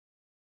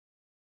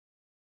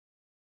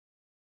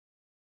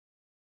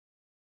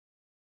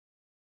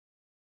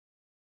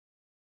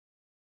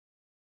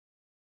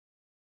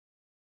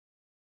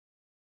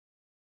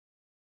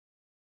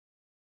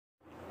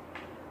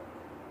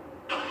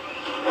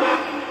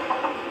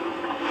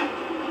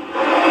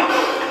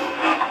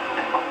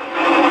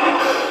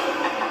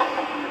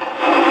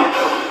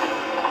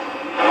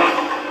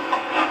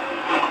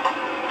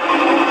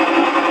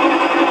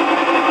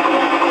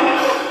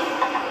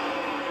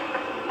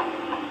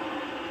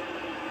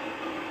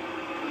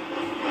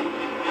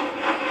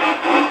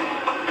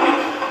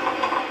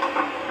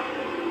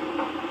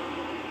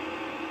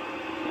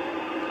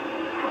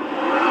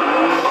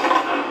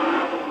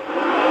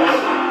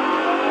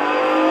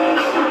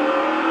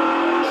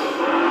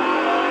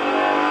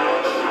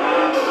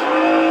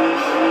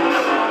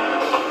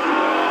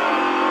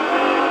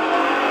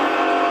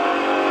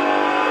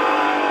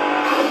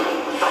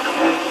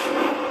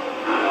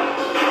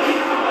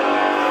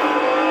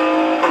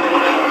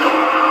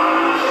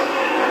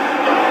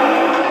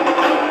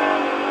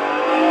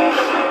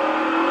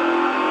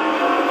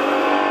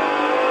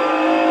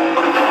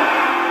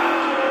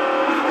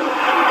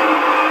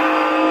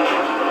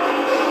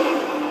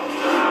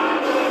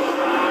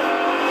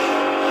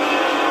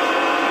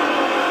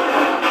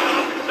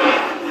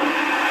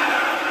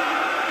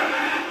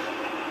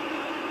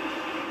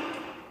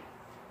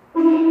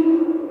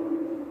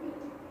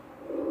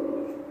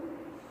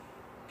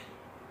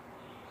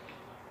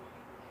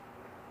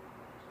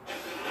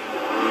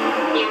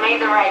made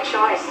the right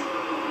choice.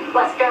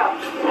 Let's go.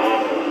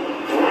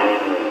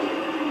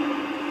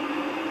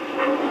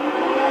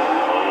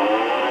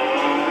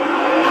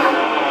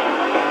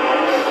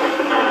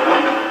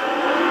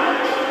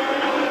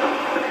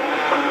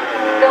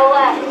 Go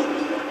left.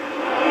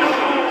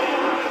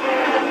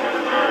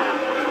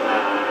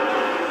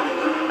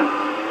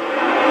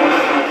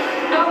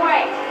 Go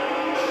right.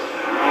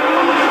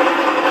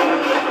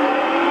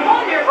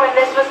 Wondered when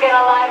this was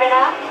gonna liven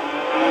up.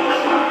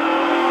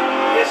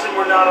 Guessing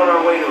we're not on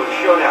our way to a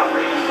showdown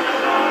race.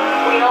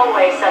 We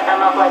always set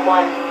them up like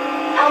one.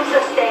 Helps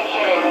us stay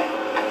hidden.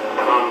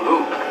 From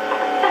who?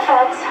 The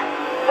feds.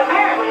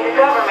 Apparently the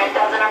government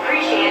doesn't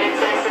appreciate its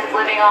citizens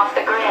living off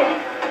the grid.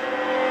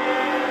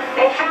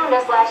 They found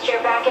us last year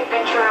back in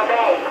Ventura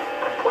Bay.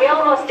 We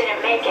almost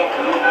didn't make it.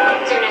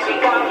 As soon as we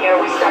got here,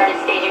 we started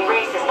staging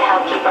races to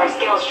help keep our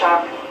skills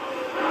sharp.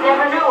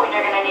 Never know when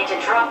you're gonna need to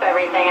drop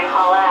everything and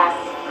haul ass.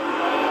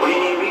 What do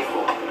you need me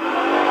for?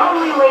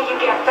 Only way you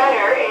get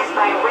better is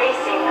by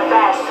racing the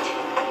best.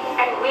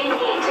 And we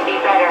need to be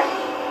better.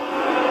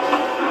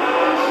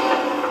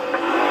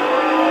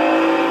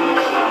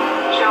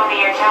 Show me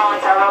your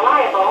talents are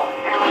reliable,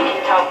 and we can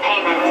talk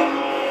payment.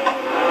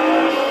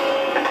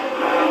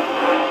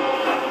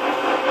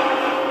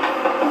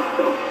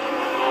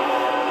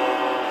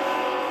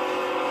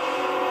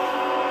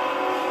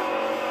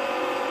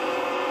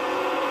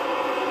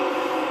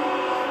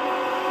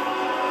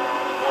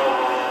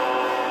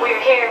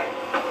 We're here.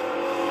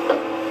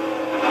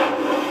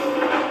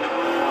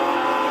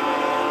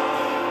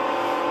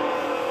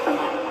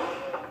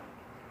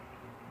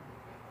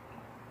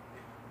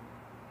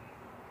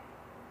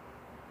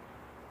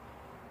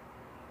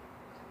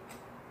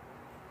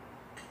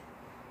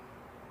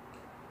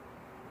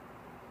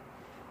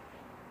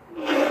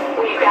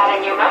 We've got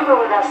a new member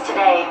with us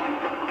today.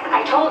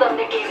 I told them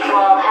to give you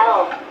all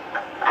hell.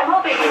 I'm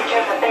hoping you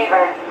return the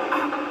favor.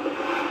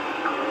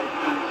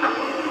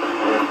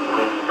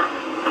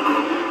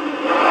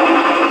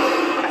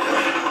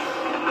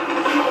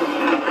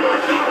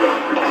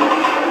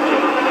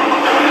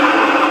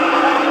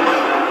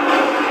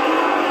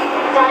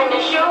 Time to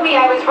show me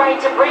I was right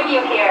to bring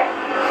you here.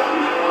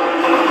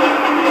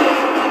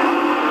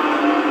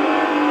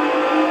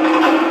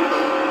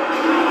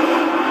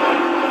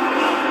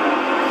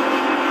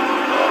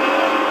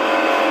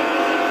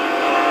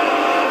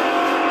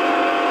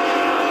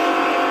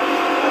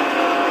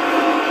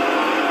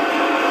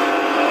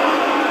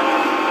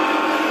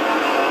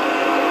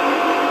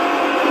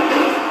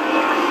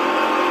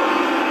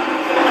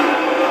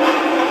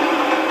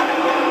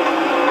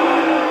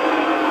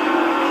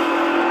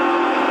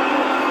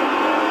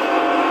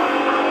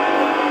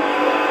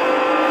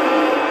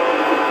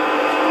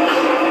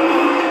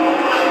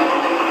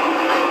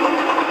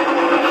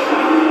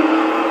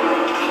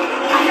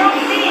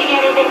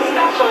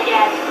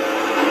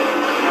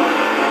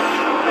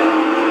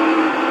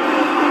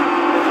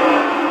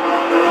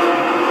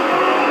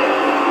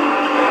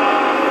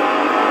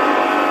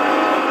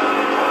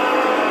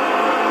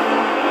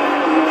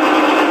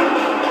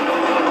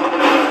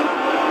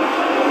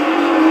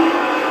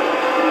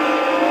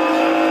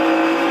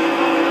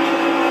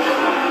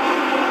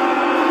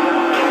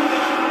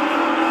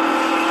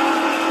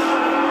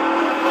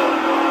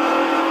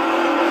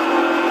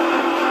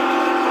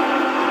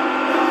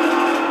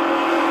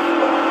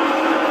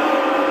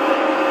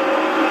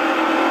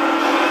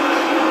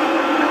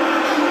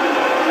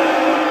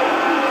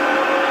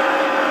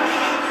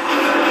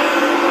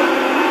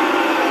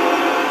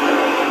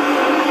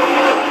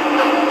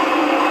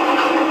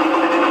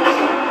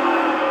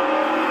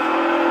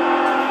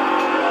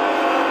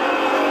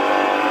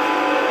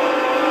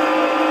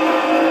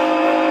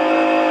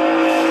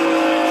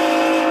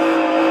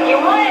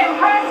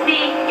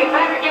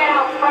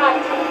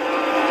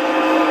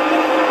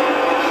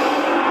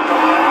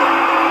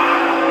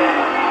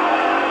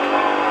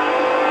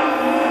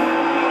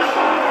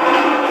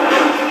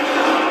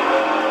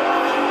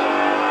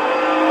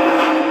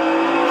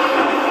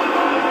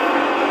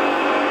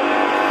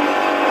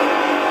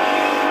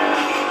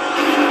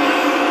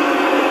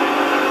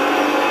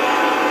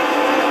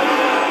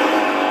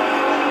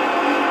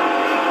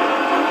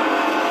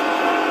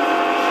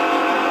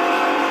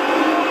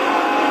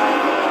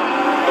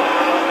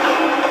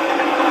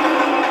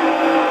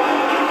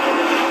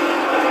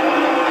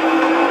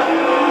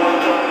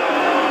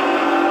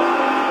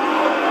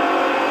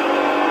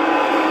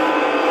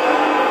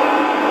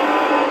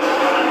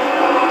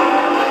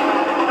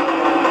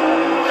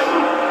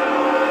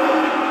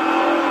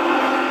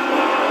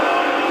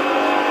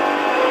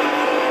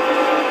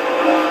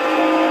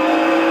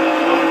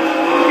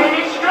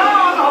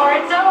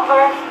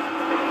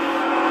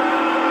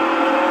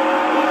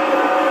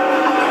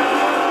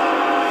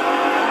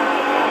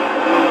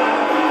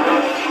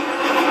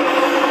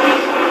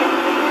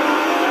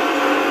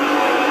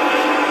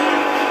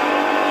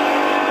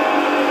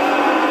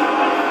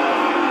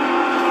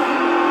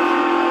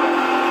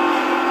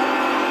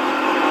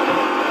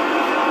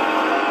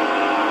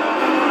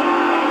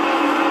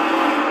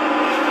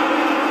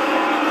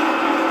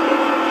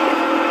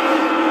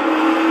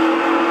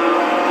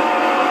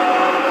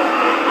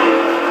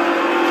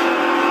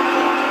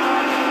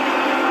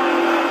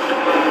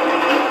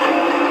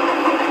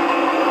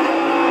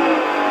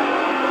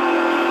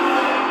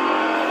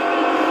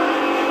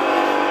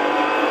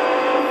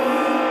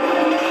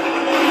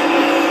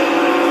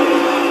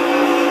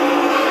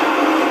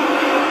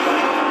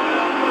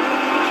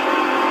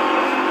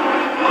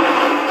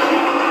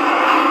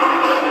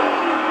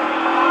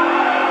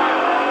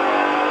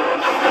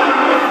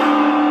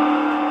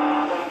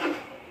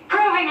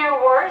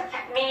 Earth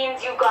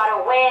means you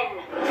gotta win.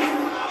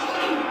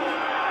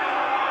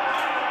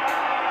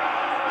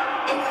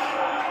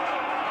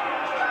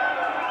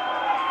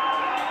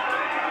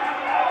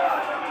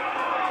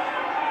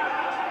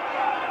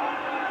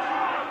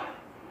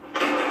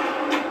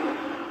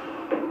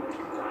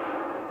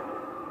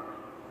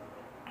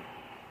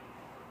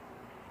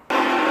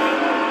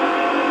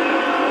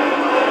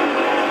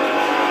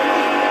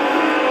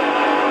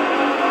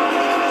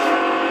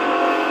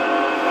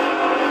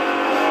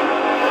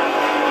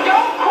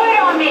 Don't quit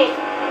on me!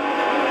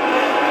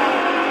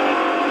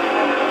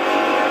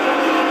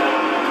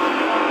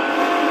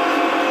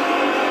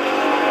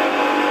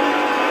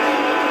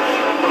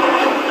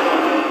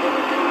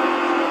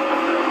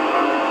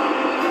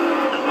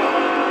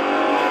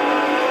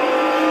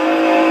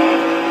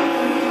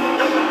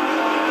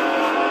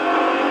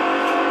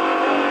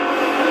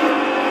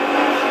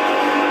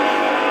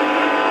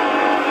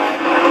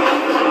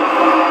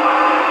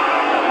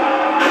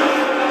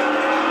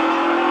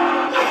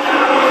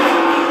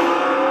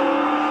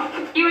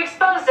 You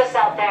exposed us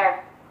out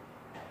there.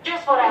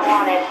 Just what I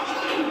wanted.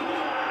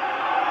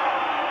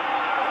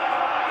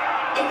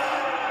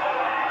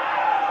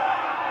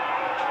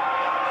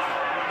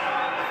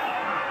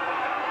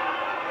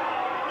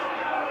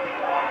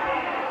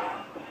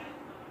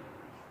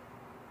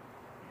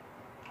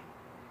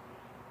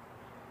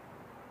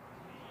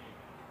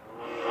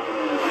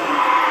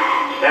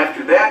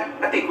 After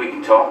that, I think we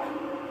can talk.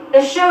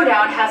 The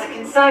showdown has a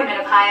consignment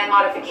of high-end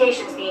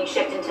modifications being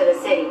shipped into the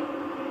city.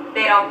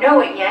 They don't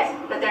know it yet,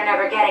 but they're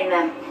never getting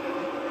them.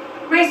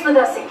 Race with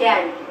us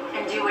again,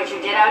 and do what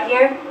you did out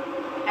here,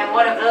 and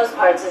one of those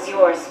parts is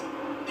yours.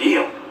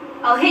 Deal.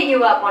 I'll hit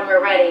you up when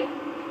we're ready.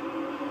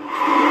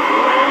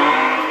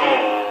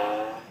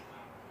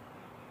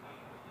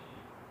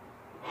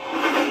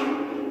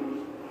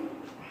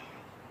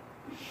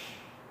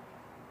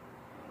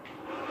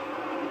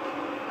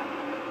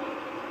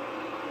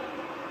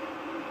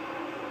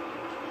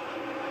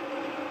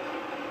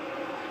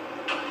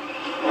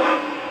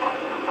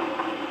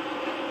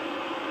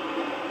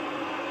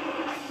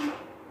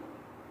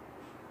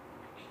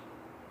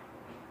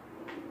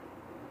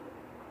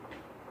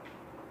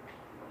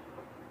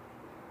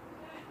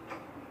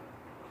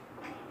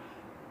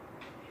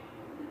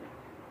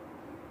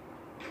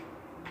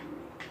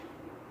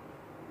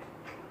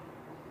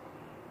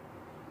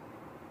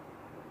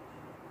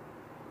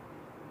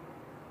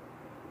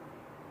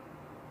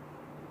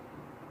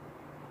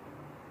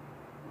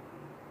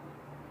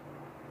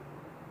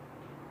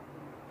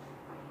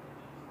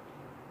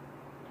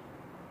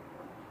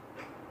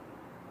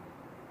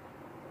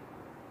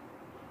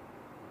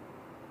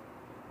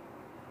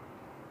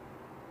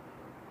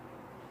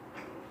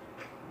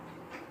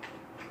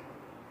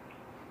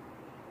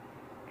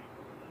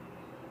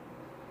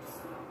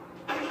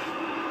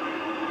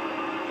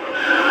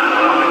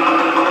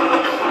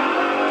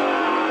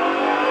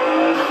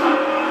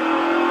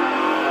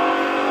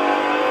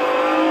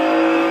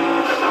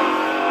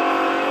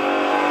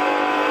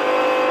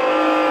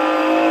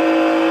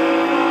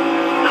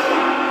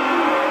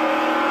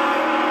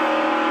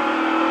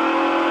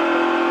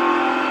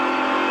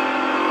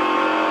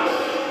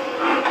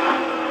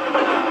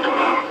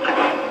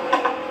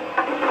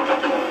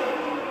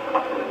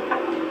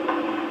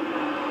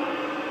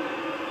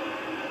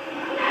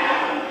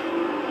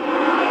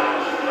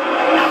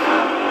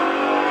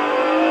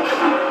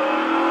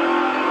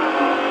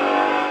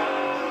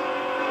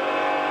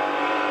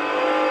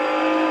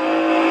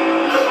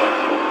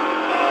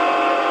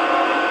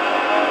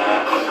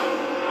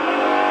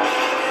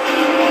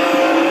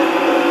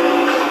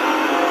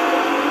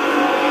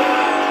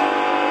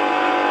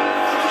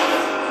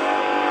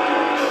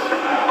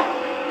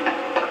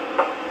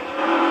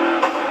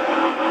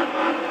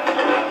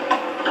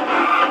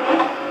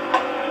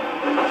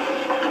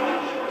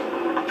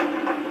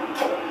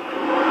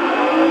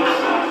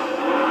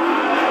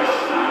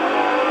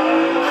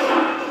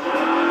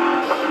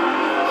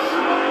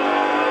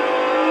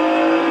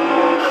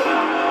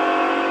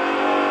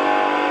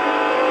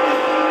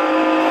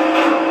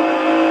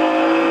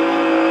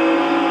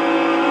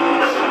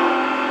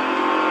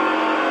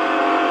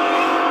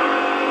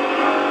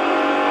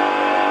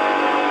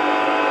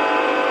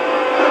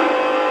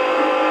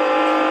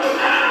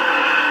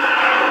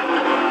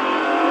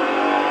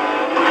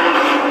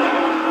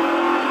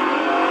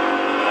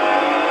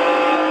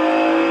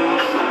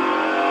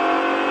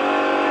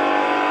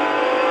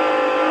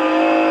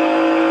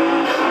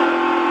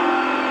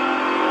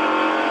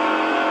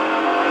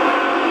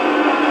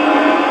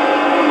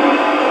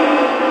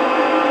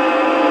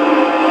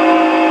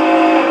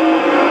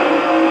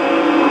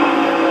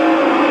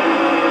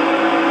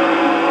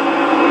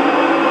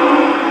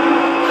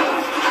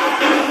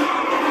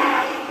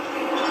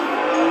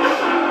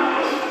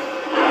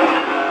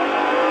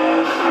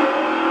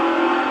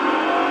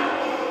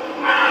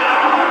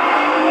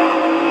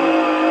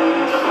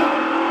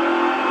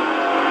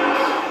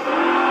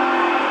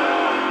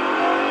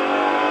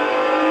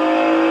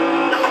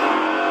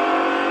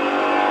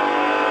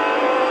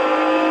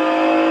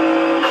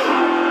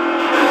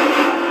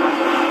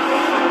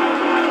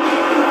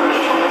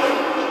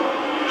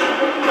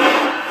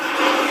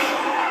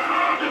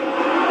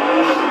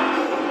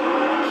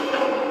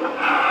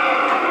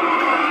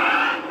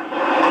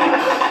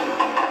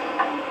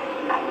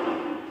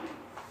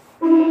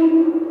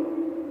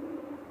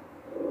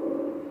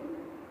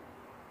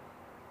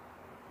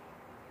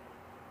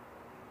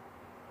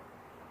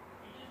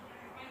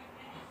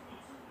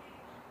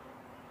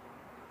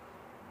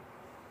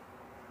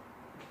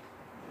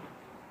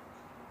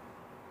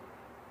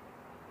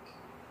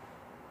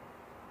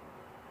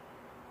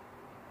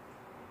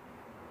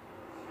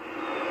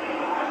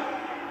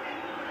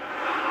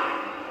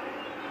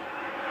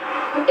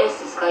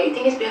 guy? You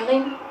think he's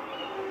building?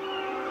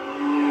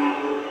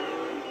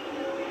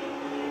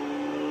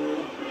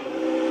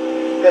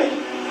 Hey.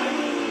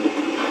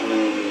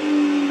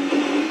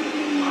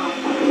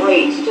 Oh,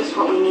 great. Just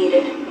what we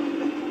needed.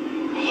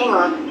 Hang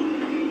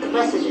on. The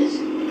messages.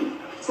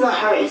 It's not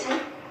her, is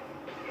it?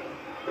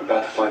 We're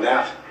about to find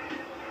out.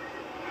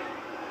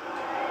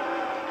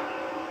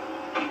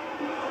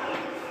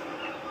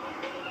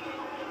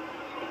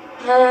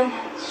 Man,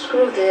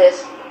 screw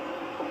this.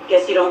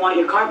 Guess you don't want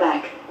your car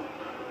back.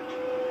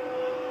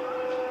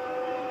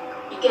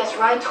 You guess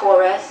right,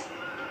 Torres.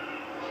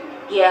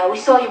 Yeah, we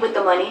saw you with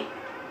the money.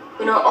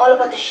 We know all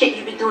about the shit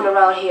you've been doing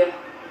around here.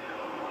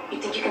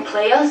 You think you can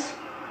play us?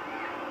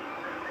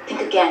 Think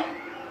again.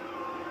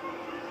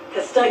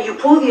 The stunt you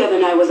pulled the other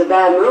night was a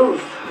bad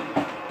move.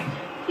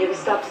 You ever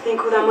stop to think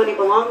who that money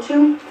belonged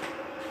to?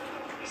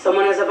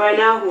 Someone as of right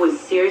now who is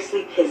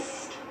seriously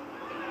pissed.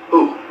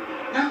 Who?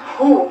 Not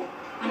who.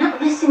 We're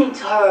not listening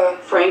to her.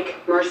 Frank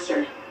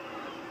Mercer.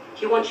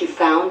 He wants you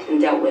found and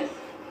dealt with.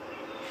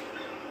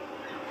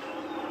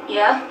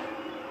 Yeah?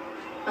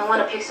 I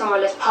want to pick somewhere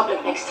less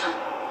public next time.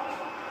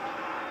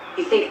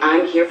 You think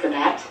I'm here for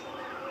that?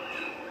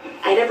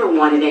 I never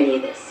wanted any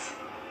of this.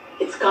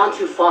 It's gone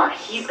too far.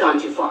 He's gone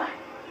too far.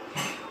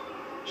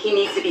 He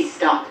needs to be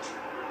stopped.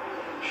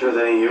 Sure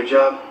that ain't your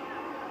job?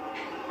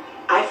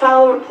 I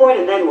file a report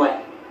and then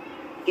what?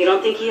 You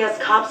don't think he has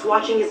cops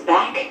watching his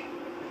back?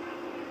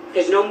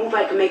 There's no move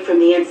I can make from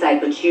the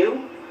inside, but he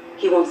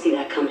won't see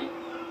that coming.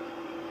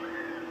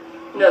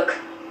 Look,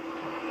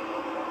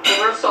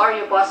 we're sorry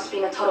your boss is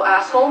being a total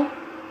asshole,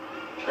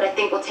 but I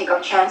think we'll take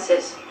our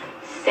chances.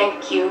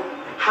 Thank you.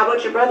 How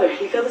about your brother?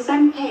 You feel the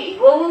same? Hey,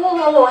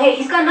 whoa, hey,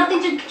 he's got nothing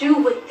to do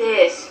with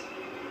this.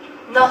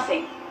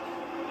 Nothing.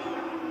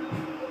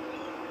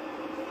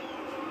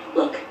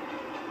 Look,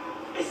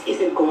 this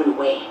isn't going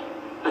away.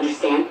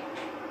 Understand?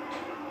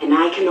 And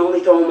I can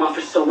only throw him off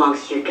for so long,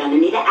 so you're gonna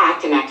need to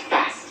act and act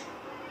fast.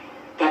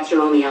 That's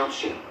your only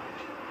option.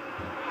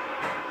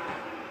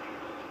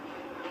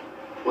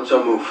 What's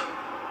our move?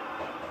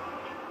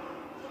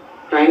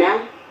 Right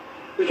now,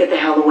 we get the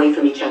hell away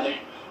from each other.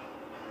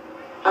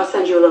 I'll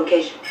send you a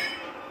location.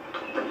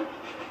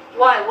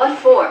 Why? What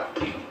for?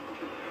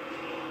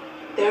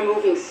 They're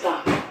moving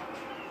stock.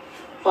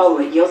 Follow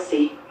it, you'll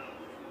see.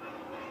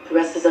 The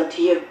rest is up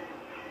to you.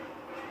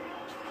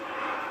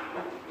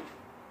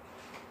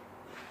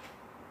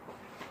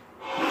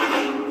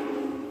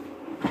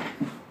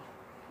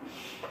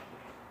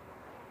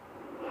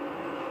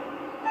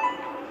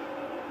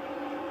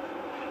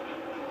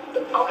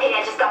 Okay,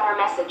 I just got her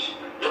message.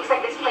 Looks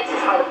like this place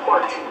is by the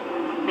port.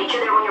 Meet you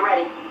there when you're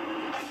ready.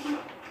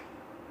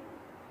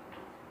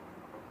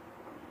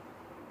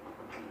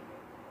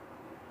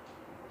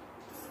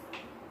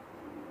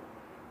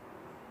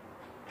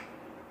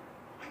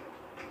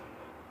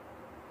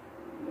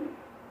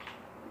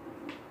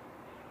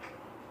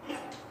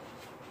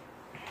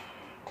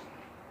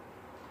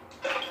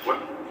 What?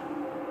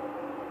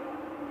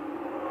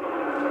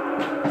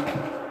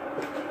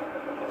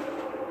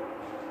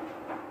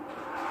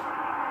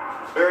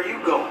 Where are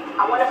you going?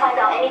 I want to find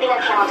out anything I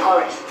can on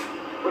Torres.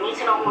 We need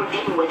to know who we're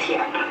dealing with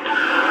here.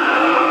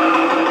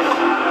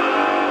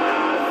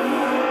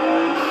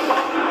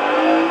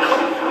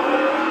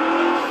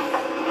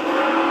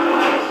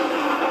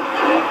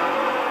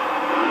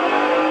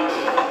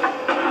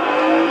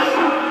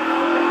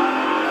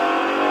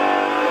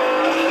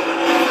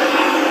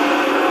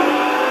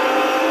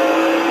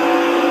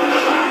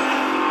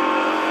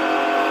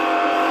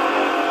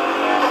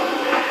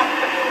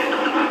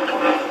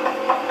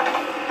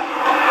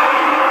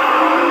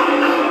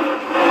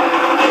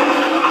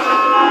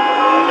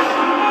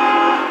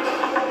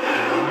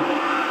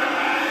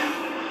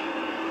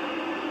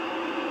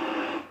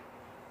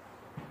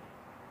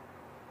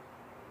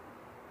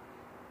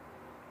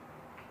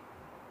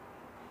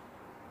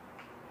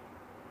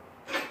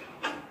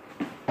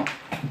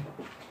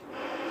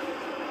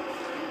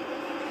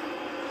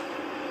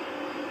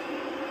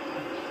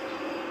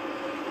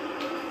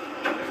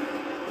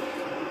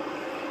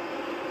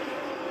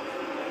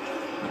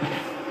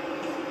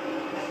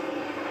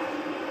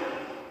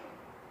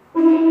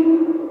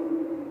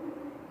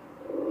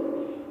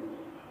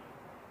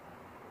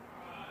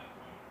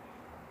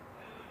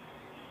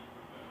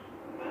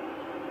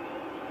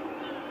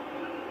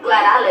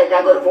 Glad I let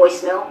that go to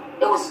voicemail.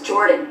 It was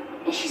Jordan,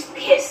 and she's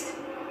pissed.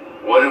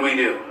 What did we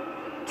do?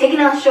 Taking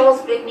out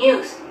shows, big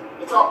news.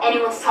 It's all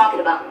anyone's talking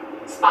about.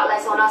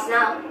 Spotlight's on us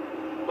now.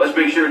 Let's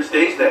make sure it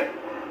stays there.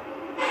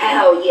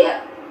 Hell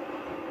yeah.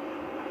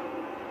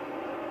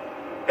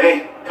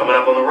 Hey, coming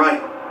up on the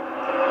right.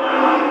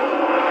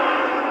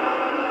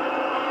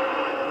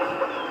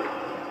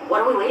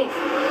 What are we waiting for?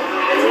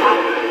 Let's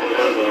go.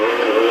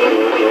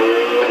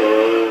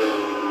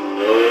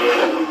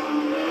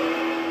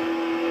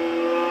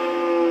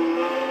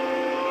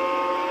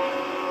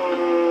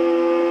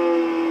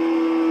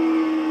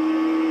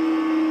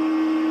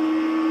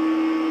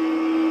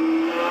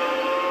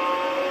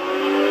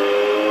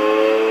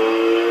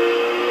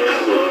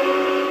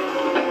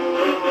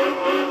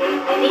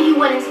 I think he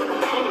went into the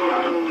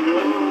container room.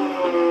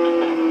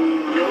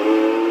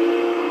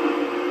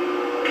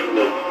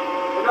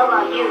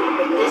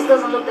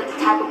 one looked like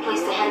the type of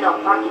place to hand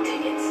out parking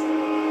tickets.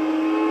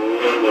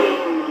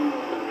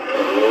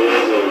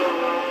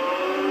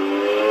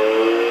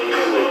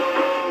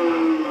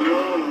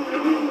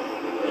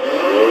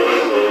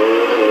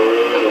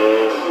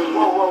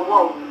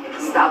 Whoa.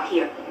 Stop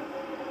here.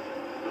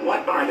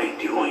 What are they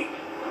doing?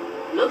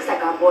 Looks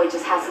like our boy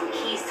just had some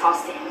keys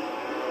tossed in.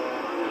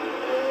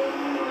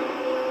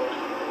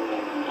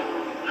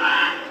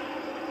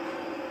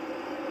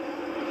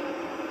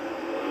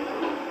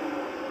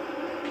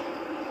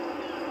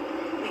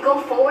 We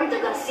go forward,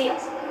 they're gonna see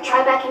us.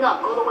 Try backing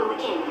up, go the way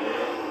we came.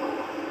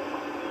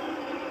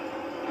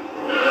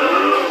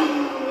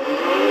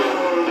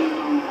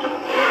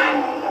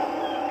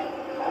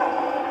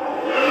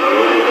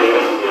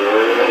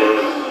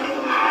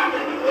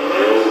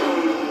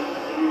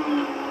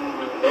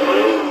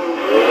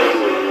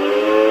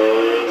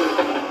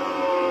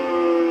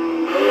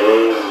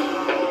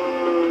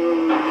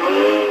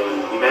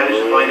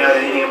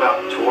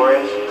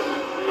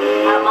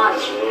 Not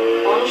much.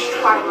 Only she's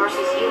part of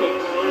Mercer's unit.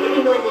 They've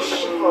been doing this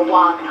shit for a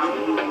while now.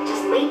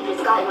 Just lately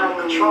it's gotten out of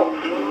control.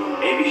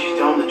 Maybe she's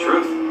telling the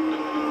truth.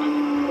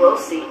 We'll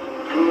see.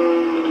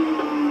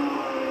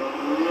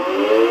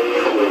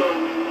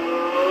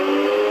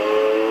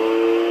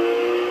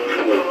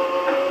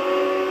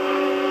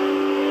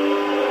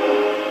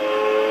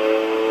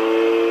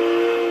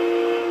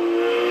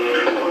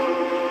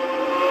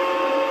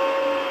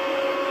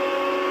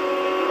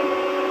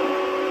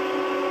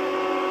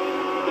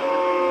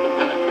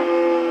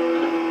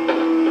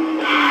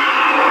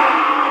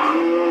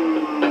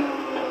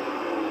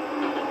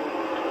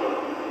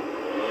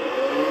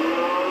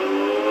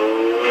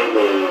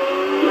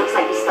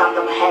 Stopped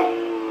up ahead.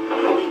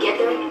 When we get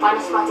there, find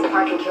a spot to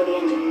park and kill the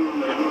engine.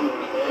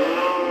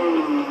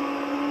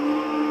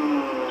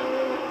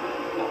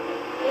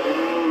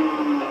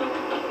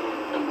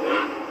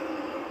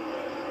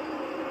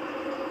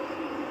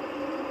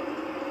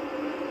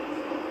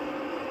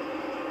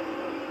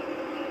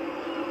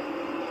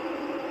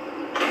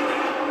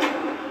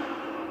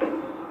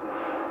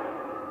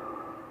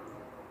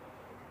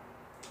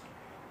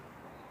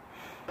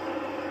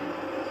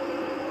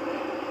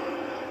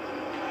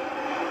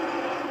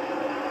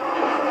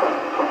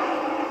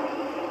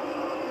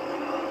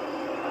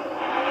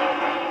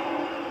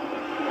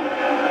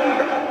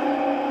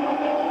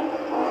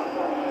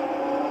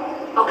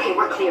 Okay,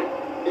 we're clear.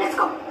 Let's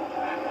go.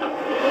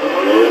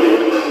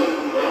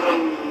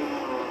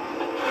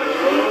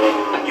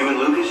 You and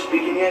Lucas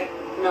speaking yet?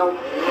 No.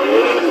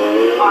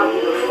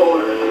 Argued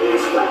before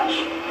this flash.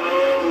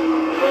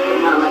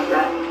 Not like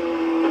that.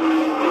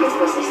 It's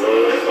supposed to stay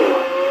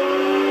before.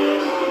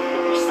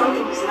 There's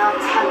something he's not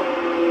telling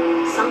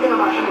me. Something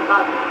about him and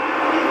Bobby. I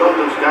thought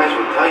those guys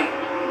were tight.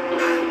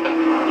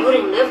 You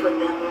didn't live with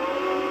them.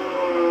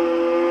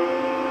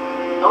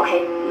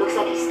 Okay, looks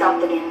like he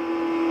stopped again.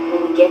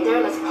 When we get there,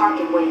 let's park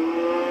and wait.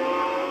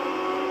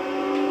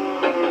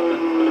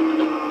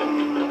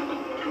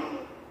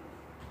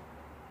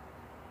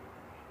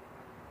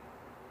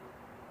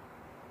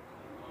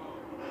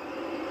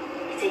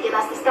 I take it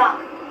that's the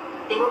stop.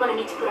 Think we're gonna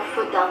need to put our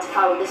foot down to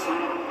follow this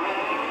one.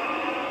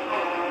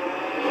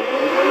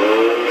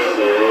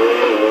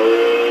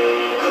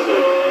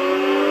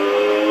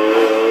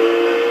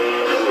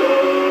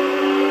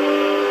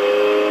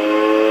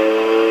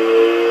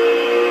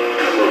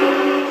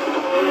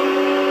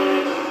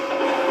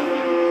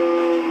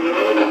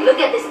 Look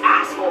at this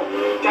asshole,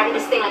 driving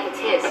this thing like it's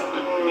his.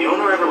 The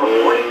owner ever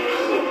reported?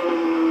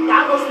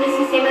 That goes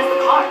missing same as the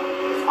car.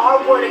 It's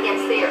our word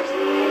against theirs.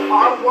 And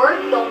our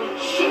word don't mean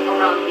shit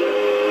around here.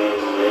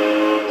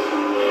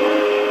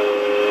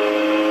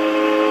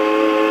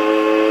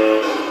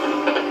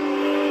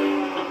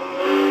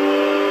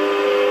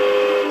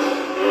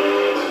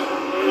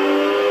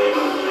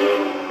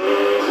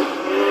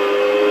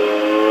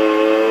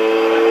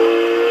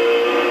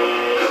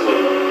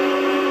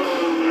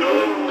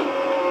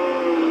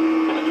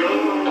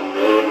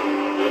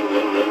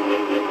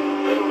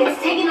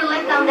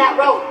 That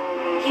road.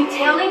 Keep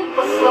tailing,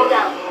 but slow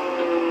down.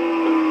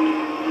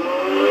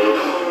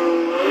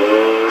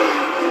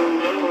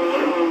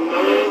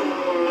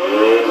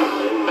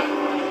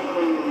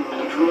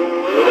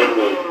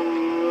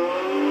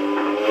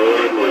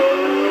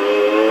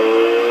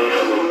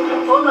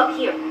 Hold up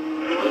here.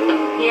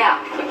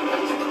 Yeah,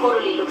 this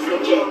totally looks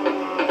legit.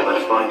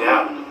 Let's find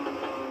out.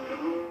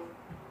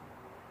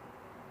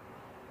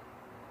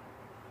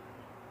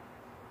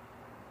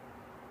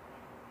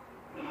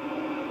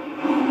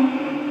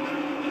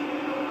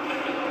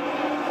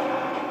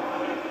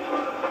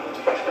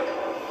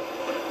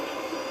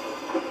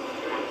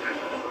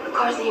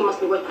 Cars here must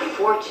be worth a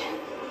fortune.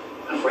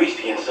 I've raced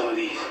against some of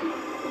these.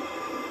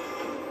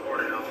 What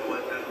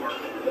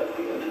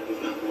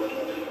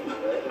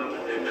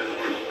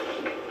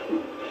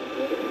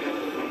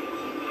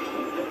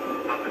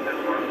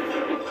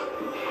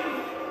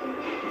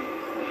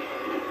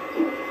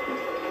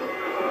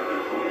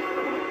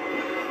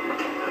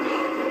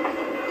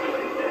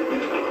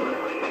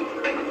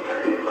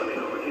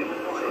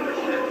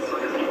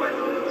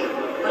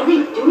are they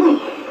doing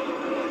here?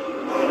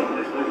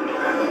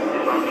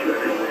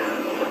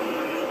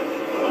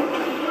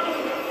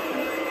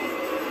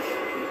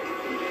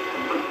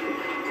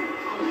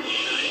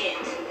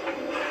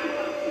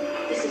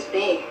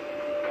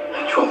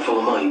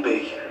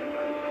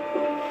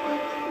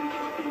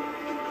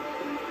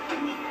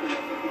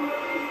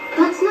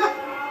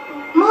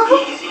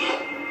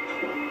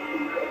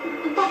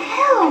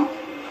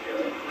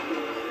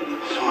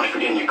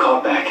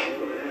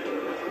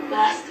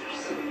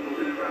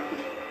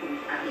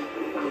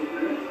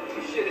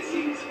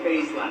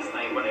 face last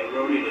night when I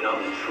loaded it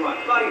on the truck.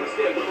 Thought he was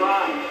gonna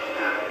cry.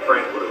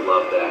 Frank would have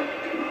loved that.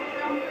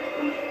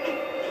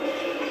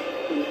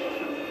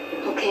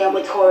 Okay, I'm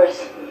with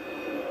Taurus.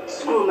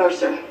 Screw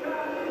Mercer.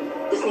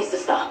 This needs to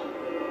stop.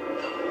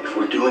 If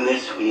we're doing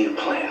this, we need a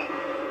plan.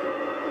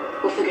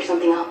 We'll figure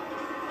something out.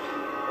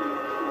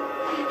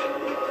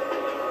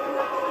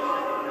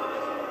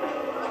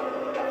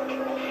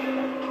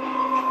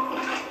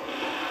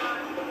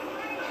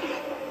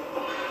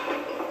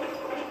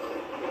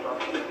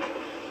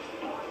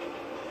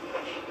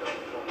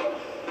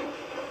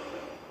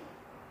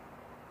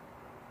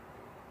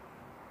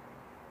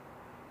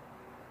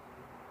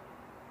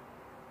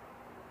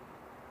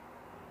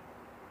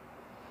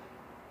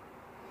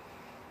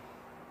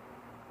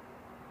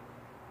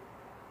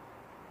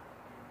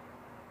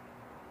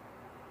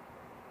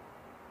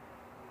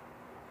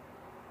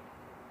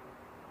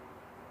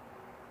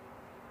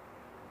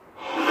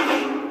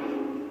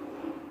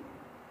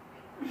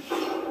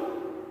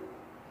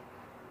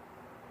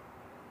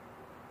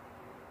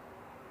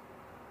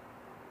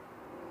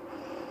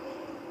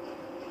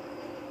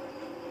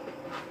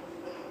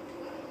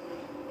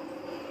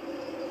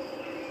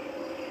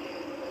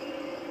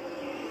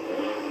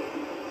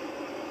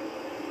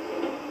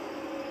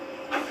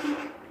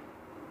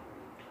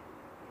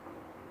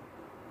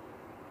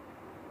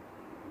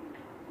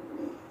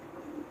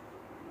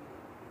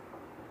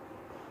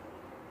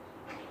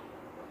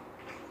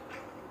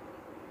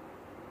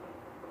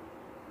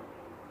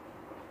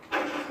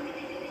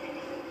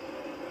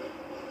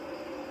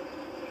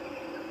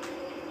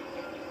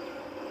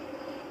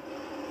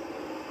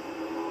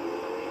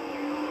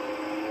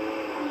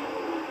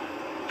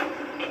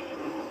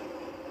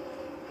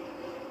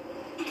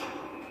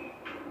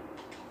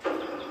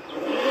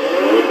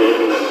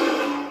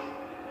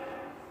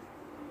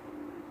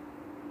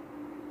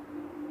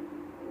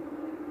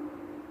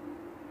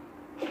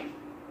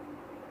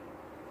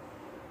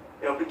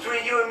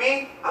 Between you and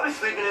me, I'll be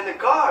sleeping in the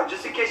car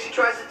just in case she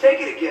tries to take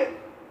it again.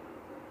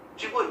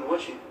 She wouldn't,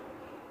 would she?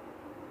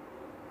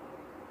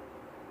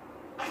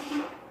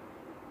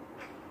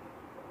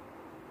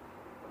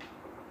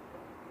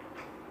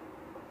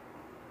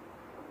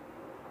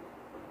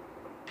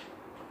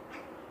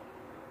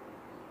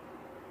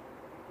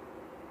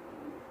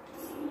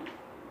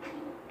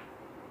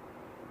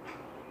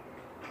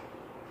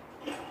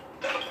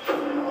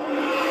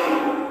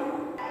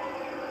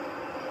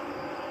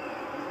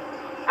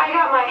 I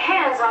got my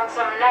hands on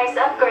some nice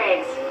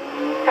upgrades.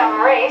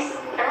 Come race,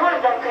 and one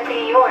of them could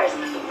be yours.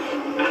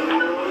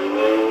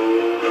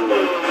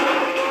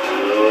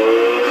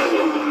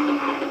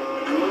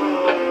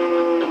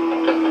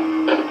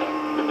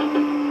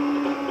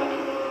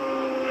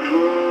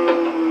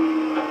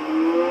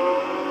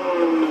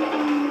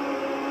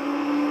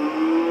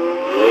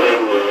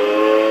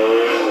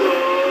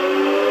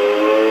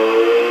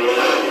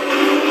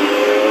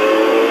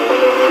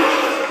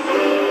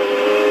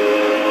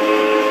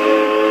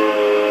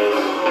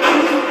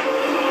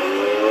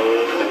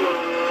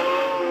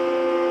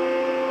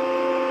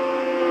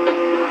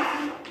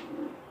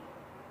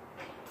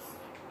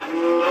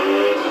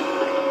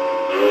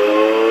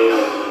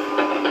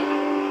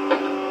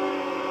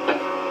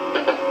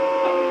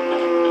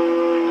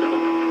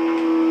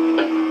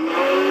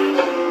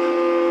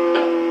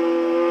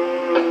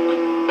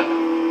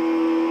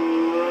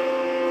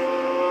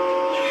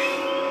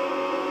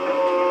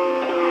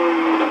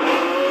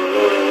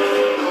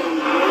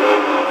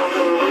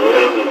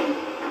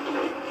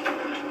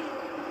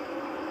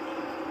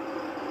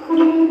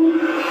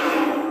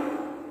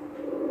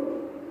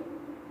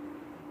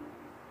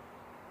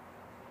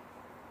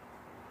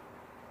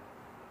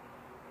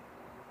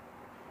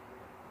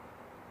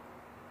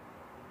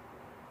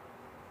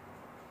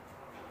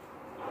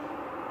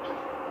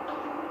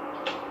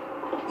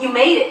 You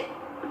made it.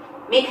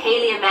 Meet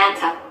Haley and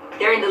Manta.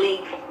 They're in the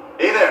league.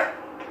 Hey there.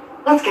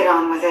 Let's get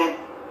on with it.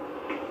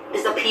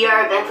 There's a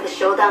PR event for the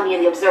showdown near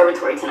the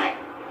observatory tonight.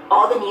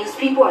 All the news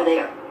people are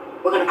there.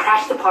 We're gonna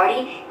crash the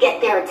party,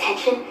 get their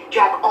attention,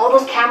 drag all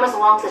those cameras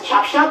along to the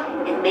chop shop,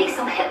 and make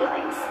some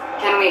headlines.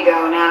 Can we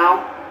go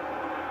now?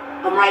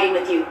 I'm riding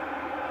with you.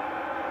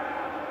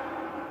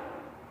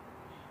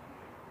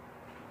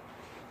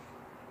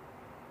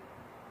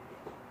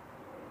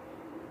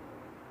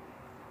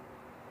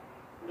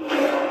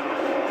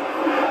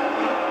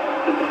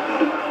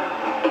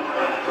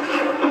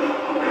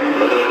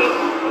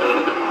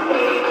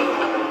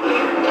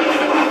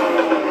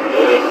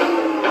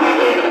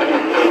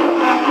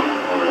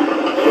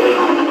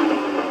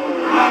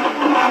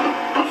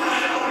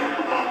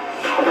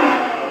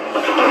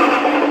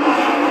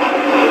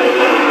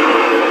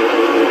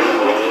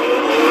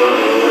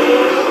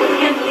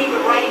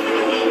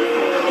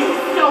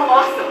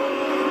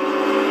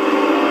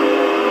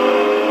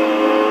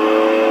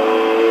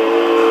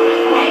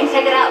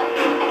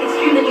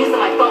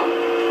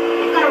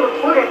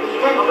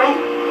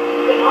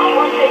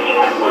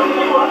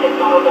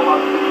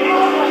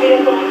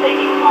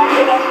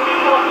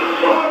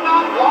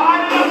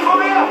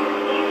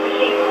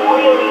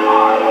 Really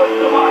are worth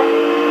the mark.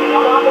 You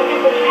don't often get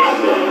the chance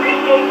to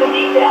appreciate Nice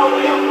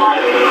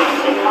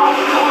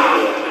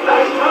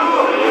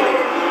move.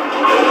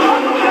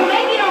 You're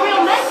making a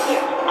real mess here.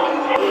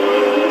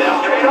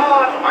 Now straight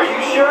on. Are you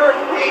sure?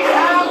 We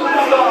have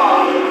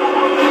liftoff.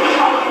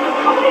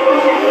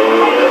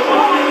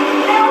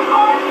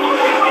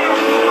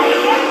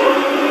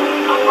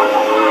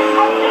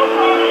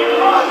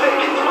 I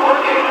think it's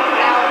working.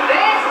 Now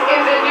this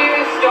is a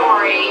news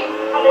story.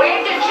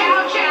 Wave to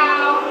Chow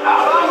Chow.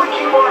 How about we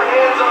keep our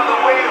hands on the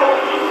wheel?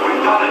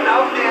 We've done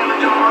enough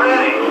damage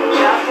already.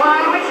 Just when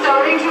I was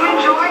starting to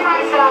enjoy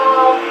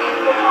myself.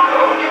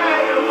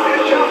 Okay,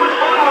 this chopper's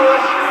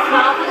flawless.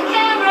 Smile for the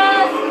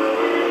cameras.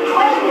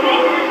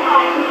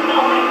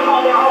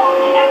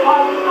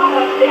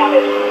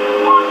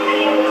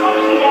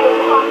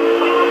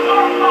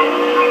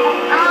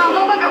 Oh,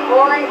 look like a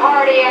boring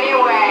party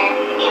anyway.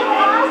 You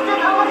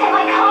bastard almost hit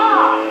my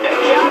car. Hey,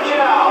 Chow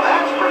Chow,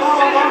 that's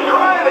precision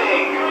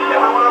driving.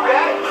 Everyone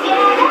okay?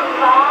 Yeah, that's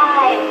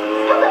fine.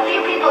 Spilled a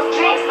few people's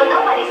drinks, but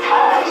nobody's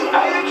hurt.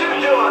 How you two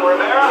doing,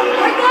 Rivera?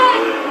 We're good.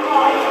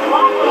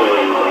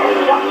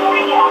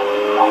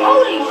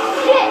 Holy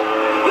shit!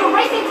 You're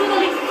racing to the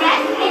league's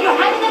best and you're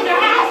handing them their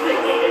asses.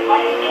 You lead the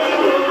way.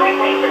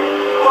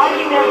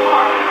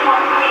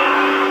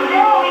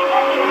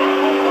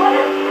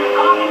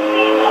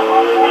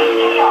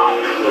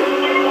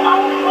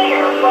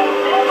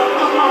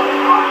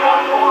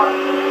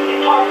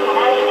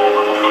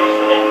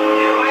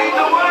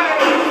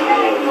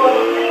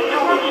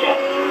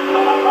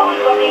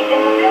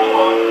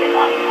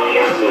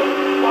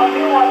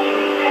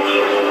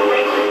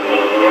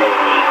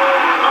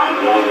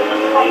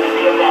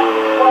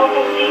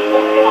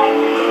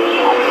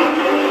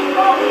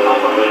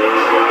 So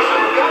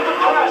we've got the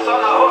press on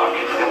the hook,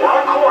 and we're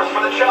on course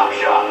for the chop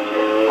shop.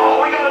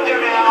 All we gotta do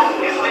now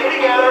is stay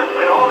together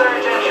and hold their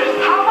attention.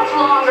 How much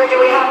longer do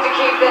we have to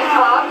keep this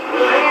up?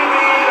 Maybe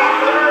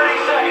 30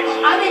 seconds.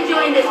 I'm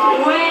enjoying this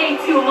way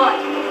too much.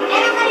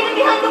 And I'm not even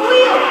behind the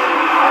wheel.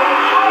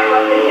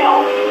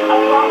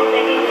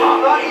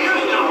 I'm not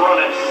used to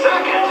running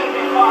second.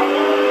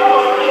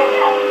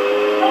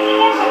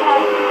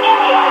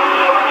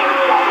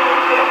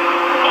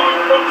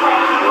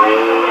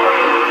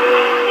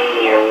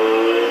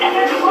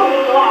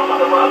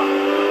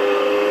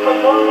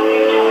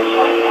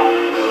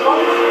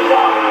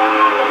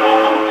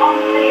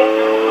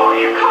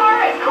 Your car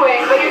is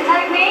quick, but your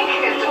technique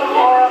is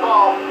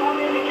deplorable.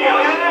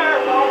 Nearly there.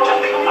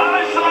 Just the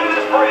other side of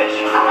this bridge.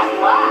 At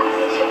last.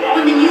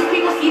 When the news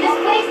people see this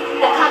place,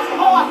 the cops'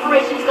 whole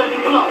operation is gonna be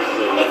blown.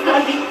 It's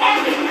gonna be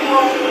epic.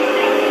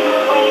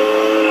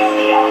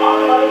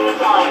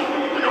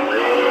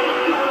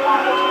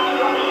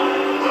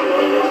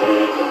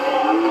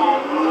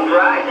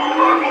 Right.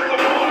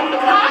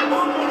 Cops?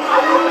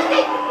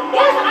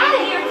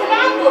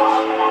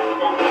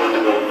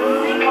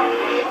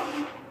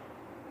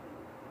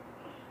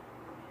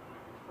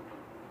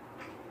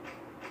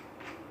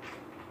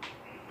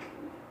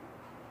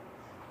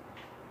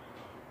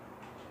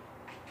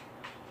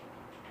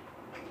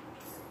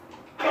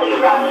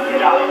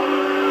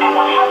 How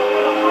the hell did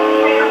they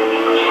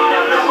get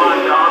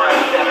us out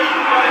of here? It's an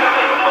ambush.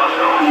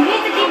 You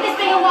need to keep this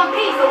thing in one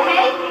piece,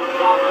 okay?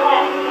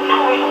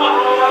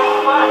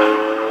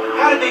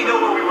 How did they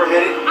know where we were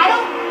headed? I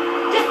don't...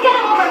 Just get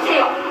him over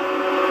tail.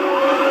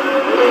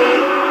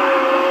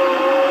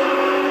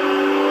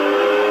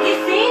 You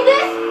seen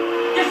this?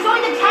 They're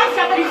showing the chop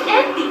shop and it's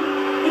empty.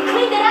 They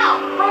cleaned it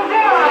out.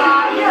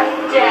 Rivera, you're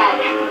dead.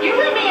 You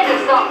led me into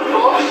some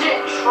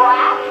bullshit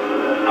trap.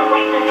 We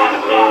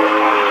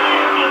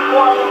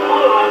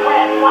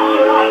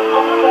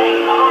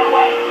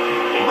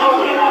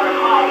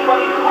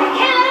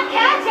can't let him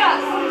catch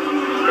us.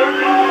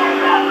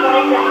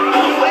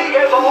 League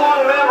has a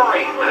long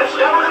memory, and it's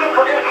never gonna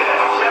forget this.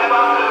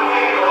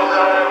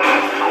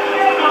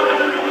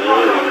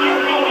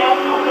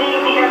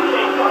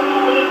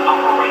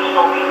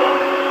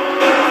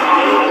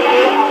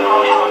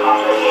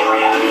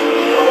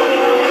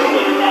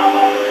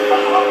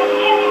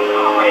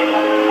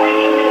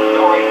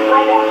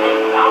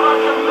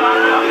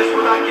 Guess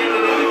we're not getting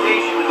an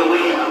invitation to the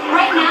league.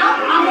 Right now,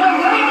 I'm more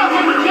worried about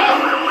going to jail.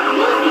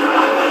 Lose these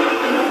guys.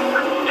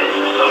 This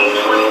is some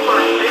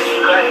 21st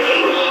century bad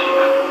case.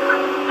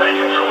 Thank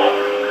you, Control.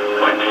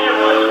 My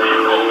PMS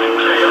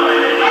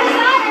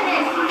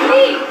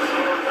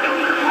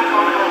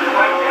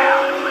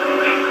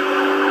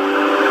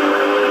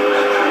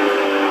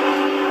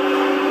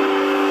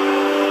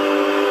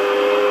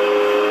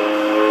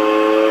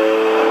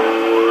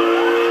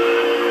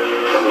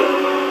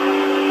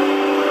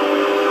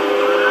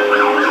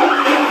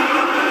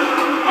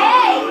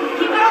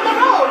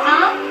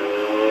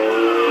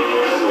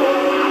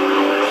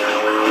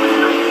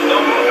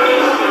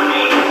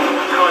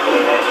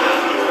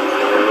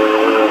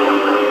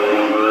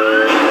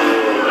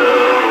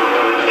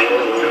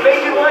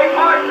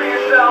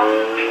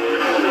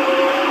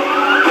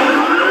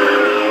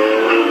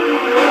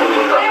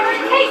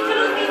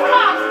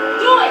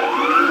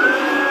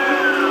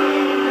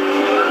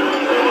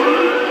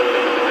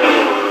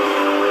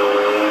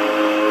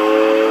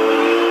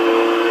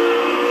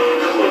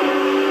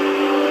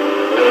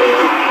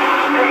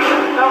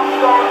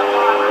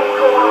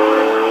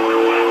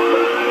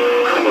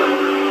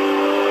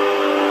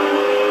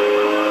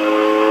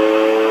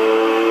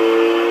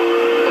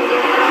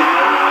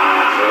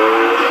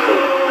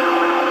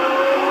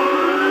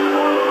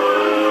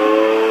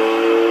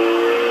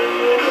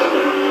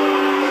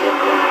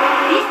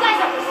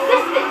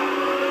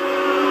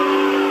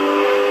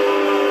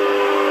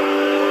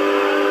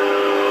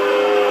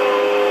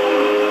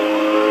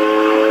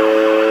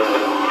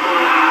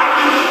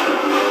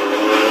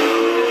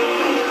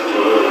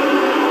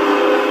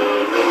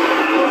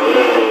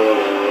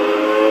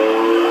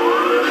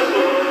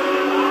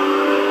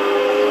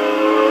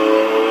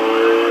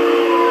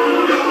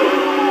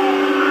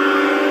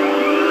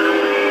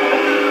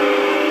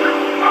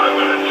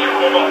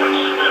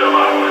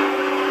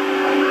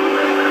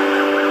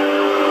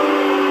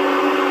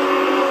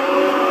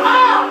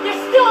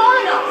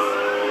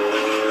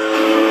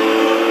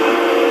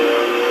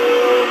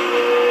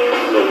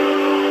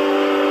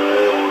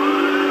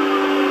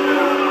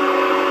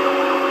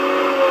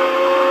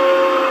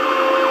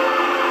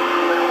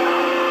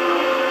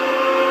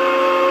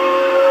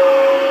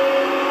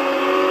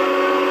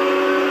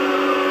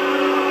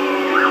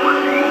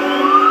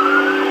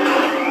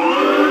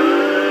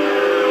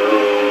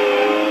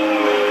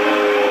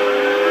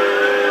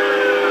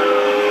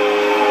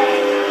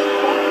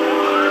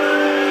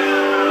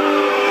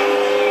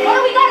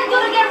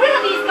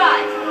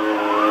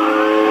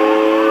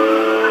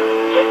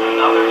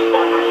others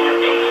over here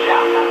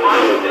ASAP.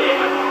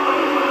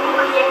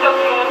 Signal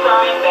cans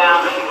are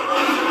inbound.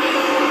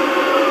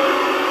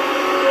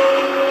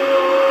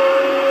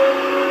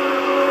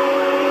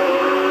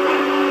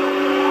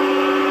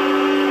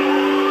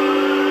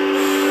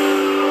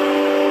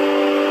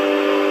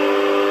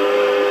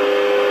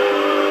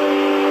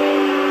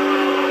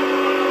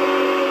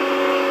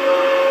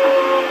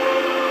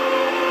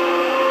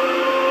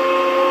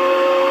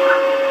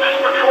 This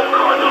patrol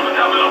car doesn't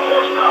have enough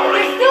horsepower.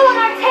 They're still on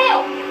our tail!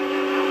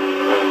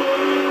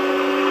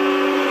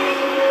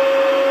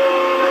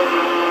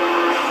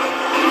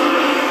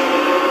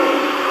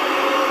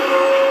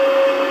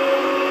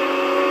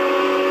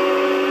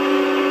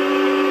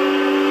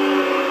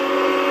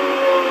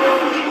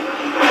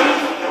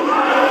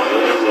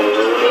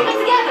 Keep it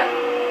together!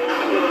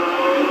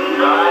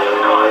 Guys, the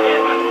car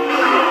hit.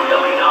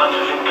 Elite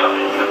Hunters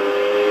incoming.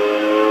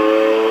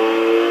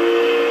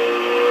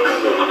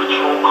 The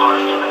patrol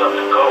car's giving up the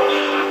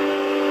ghost.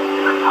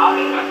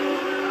 Copy.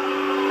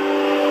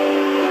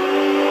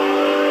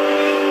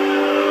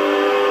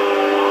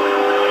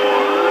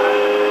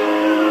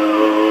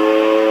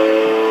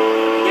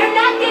 They're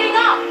not giving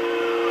up!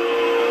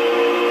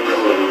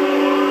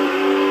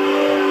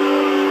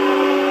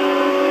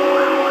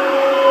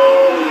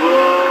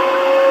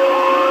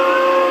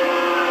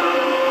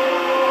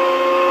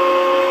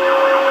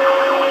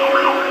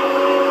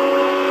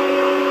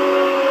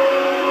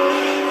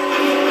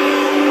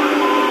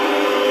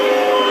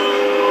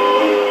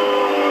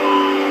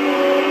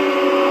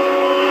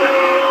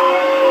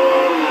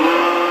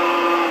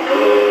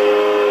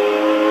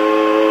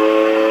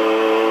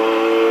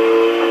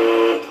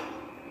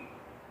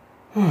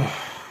 Who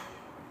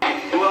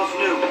else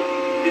knew?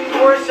 Did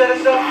Doris set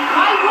us up?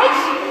 Why would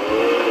she?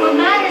 What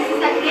matters is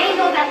that they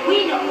know that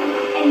we know.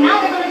 And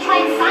now they're gonna try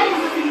and silence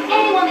us and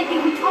anyone they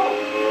think we told.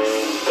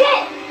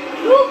 Shit!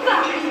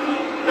 Luca!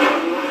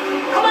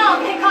 Come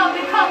on, pick up,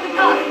 pick up, pick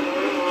up.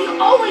 He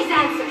always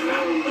answers.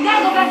 We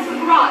gotta go back to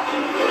the garage.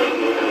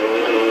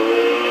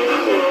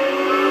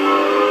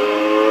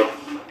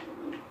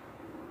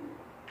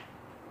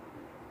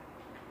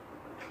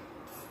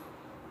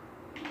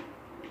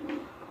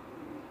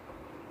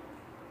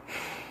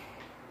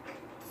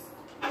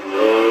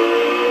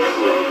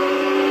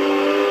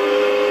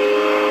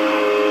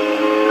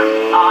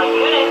 All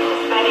units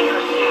suspending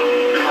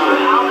pursuit.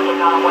 How has it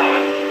gone away?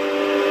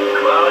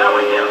 Well, that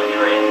went down the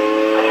drain. I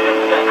didn't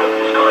have to back up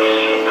this car's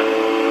shit.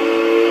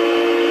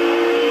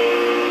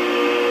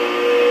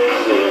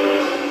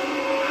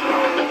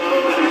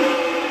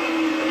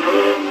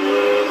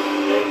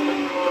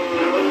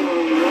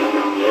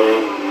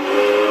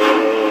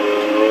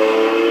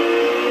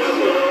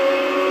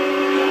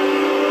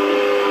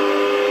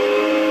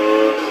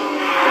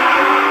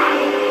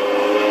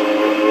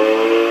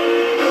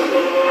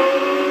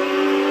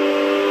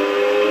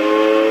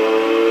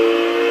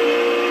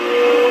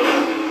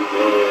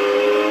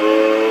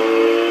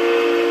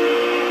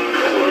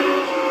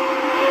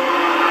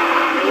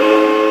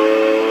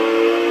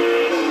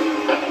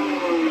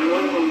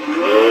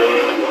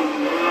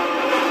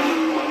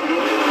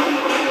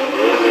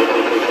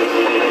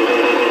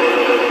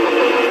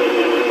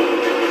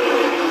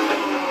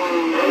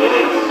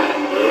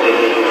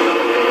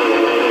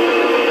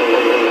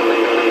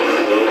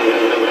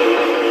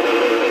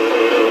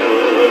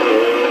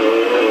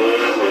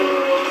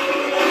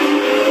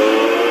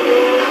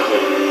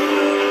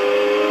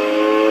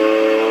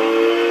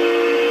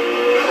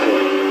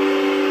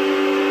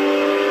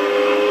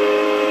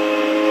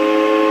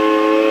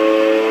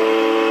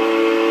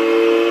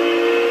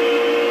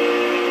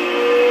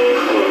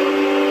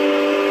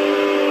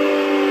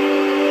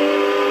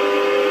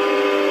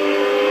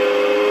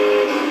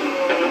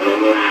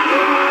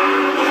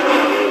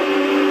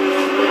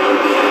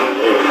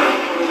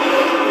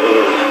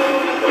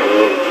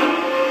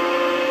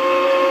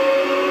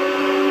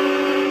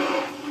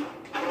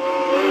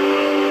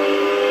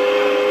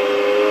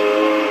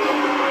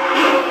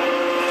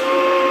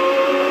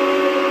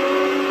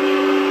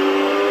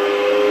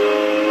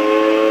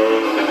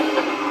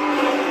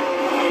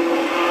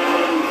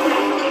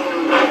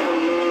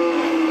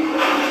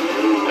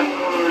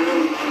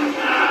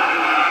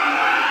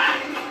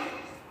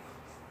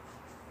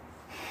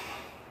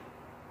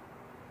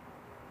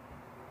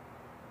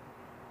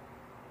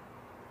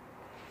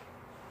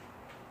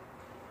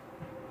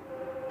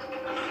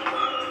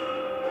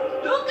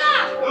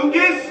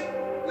 Lucas?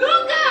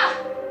 Luca!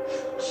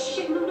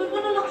 Shit,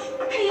 no.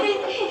 Hey.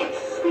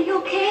 Are you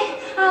okay?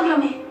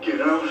 Háblame.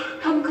 Get out.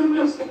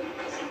 Vámonos.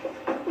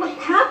 What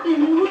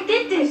happened? Who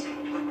did this?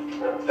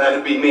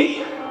 That'd be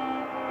me.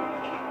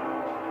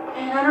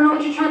 And I don't know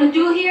what you're trying to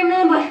do here,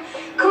 man, but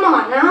come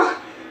on now.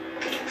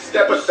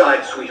 Step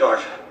aside,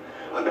 sweetheart.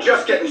 I'm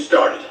just getting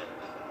started.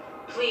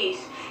 Please.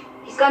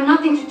 He's got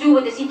nothing to do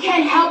with this. He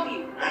can't help you.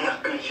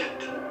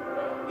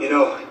 You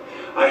know,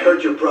 I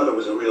heard your brother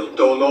was a real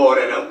dolor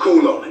and el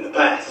culo in the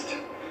past.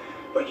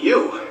 But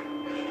you?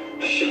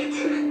 Shit.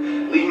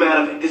 Leave him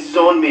out of it. This is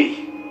on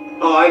me.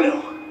 Oh, I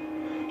know.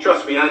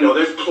 Trust me, I know.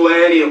 There's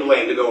plenty of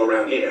blame to go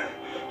around here.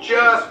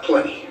 Just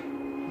plenty.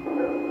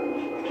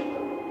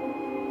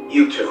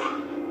 You two,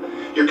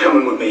 you're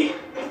coming with me.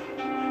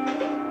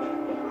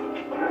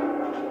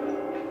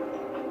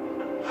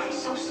 I'm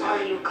so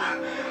sorry,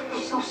 Luca.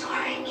 I'm so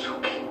sorry. It's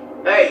okay.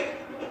 Hey,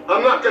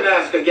 I'm not gonna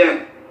ask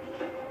again.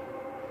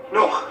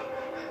 No.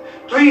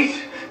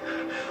 Please.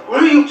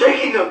 Where are you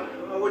taking them?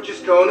 Oh, we're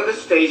just going to the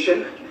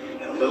station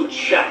and a little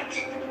chat.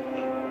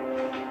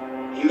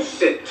 You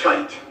sit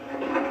tight.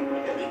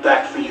 I'll be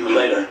back for you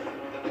later.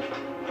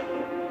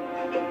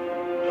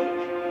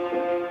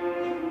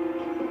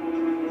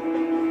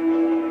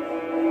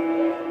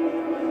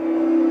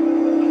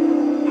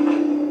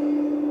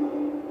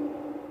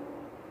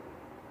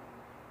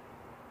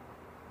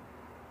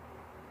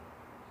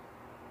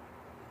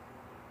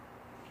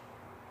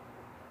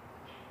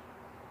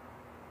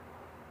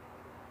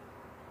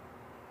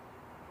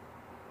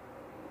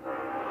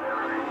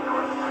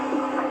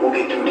 We'll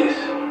get through this.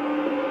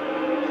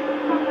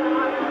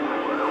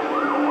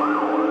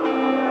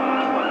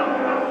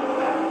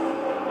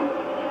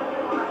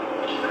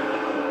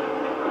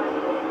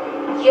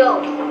 Yo,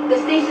 the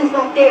station's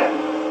back there.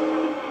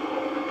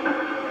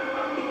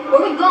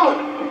 Where we going?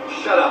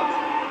 Shut up.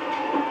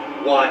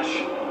 Watch.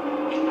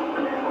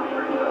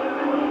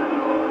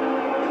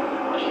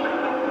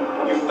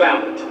 You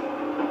found it.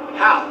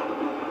 How?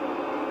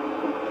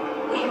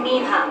 What do you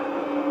mean, how?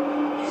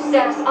 You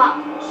set us up.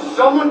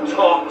 Someone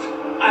talked,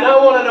 and I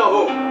want to know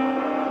who.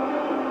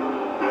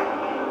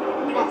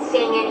 We're not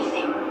saying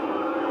anything.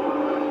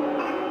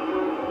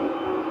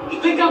 You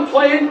think I'm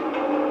playing?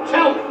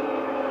 Tell me.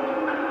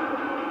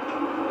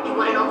 You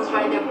wanna know who's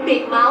running their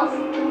big mouth?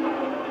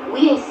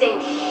 We ain't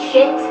saying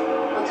shit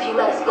until you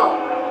let us go.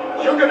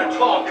 You're gonna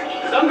talk,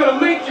 because I'm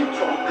gonna make you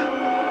talk.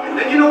 And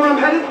then you know where I'm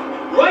headed?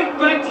 Right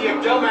back to your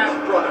dumbass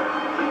brother.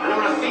 And I'm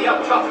gonna see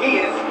how tough he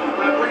is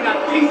when I bring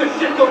that piece of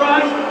shit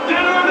garage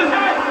down around his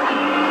head!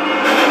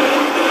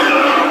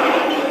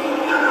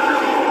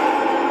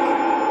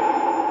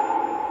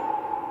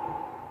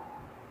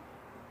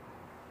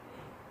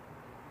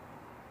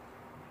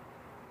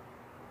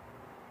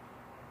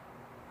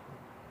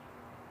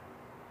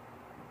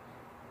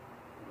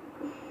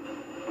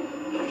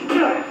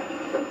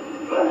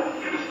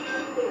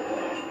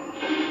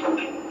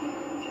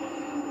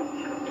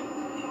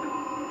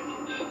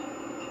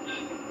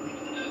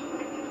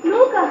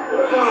 Luca!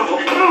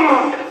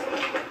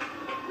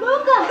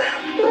 Luca!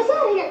 Get us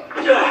out of here!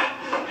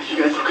 You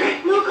guys okay?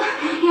 Luca!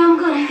 Yeah, I'm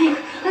good, I think.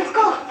 Let's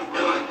go!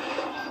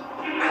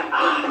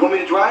 You want me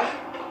to drive?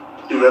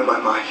 You read my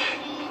mind.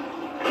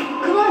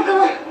 Come on, come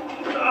on!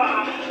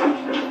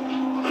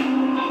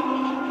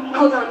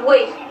 Hold on,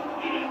 wait.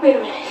 Wait a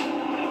minute.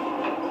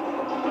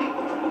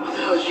 What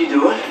the hell is she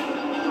doing?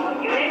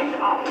 Units,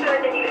 officer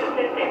that needs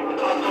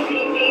assistance. Also,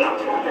 PG on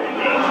Fulton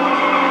Estate.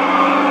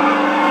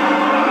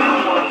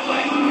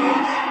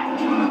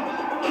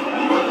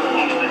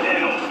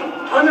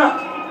 Anna!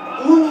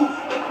 Move!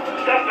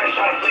 Suspect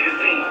shot flee the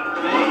scene.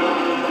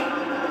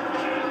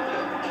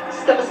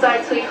 Step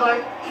aside,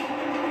 sweetheart.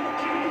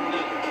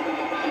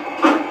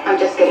 I'm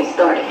just getting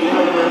started.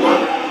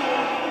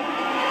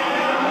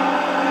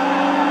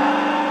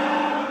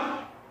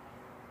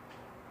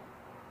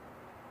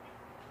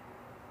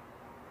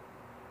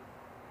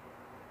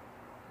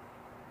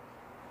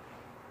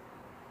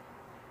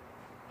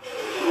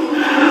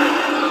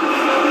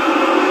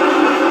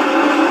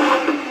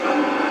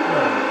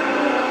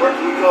 Where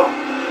can we go?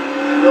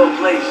 No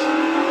place.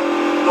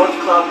 North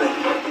Cloudland.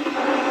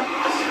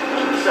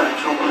 Keep us out of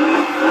trouble.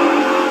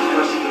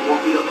 Trust me,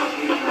 won't beat up on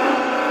me.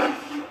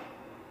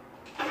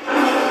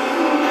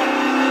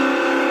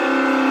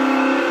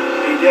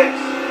 Hey Dex,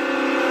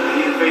 I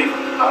need a favor.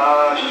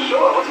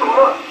 Sure, what's going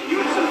on? Can you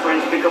and some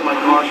friends pick up my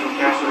cars from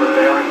Castle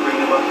Rivera and bring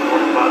them up to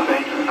North Cloud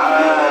Bank?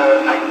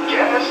 I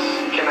guess.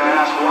 Can I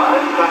ask why?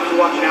 Cops are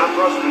watching out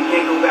for us, we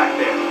can't go back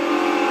there.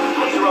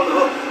 Police are on the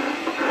hook.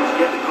 Just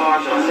get the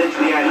cars and I'll send you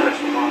the address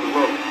from on the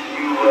road.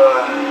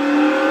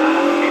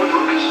 You with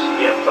Lucas?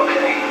 Yep.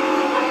 Okay.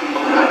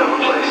 I know the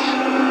place.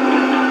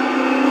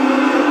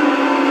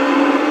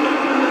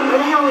 Where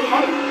the hell are we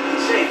headed?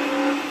 It's safe.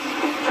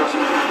 Trust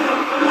me.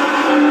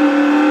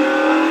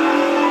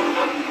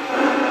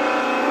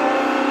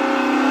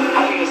 I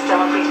hear you're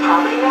selling police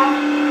property now?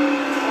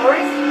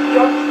 Horace,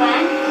 your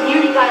plan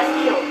nearly got us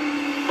killed.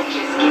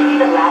 Just give me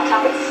the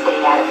laptop and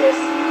stay out of this.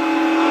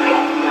 You've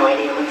got no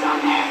idea what's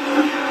on there.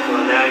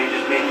 Well, now you're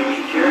just making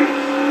me curious.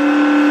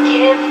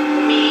 Give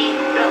me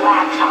the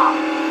laptop.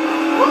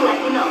 We'll let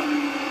you know.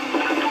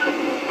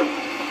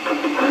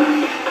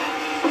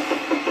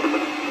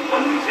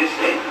 Is this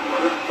it?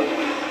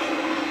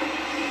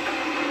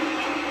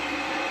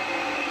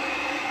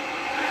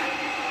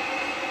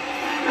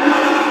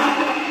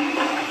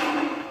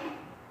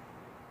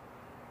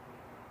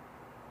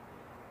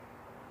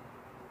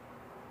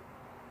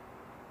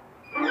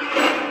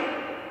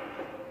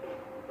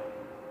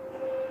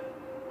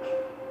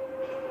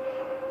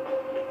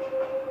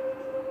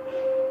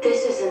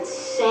 This is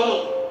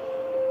insane.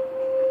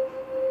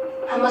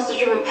 I must have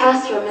driven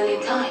past here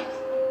 1,000,000 times.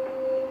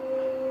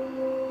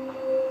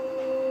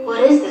 What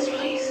is this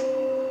place?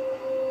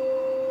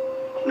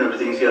 When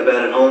everything's got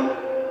bad at home,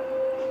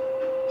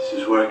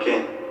 where I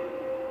can.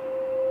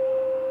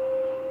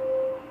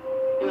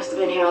 You must have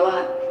been here a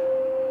lot.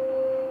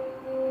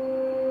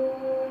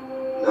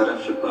 Not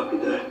after Papi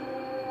died.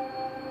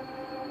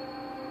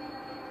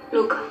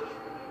 Luca,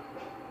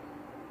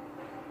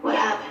 what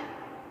happened?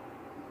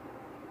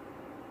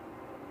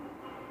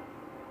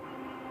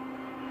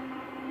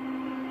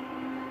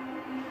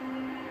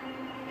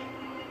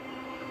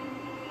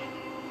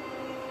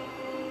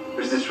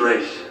 There's this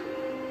race.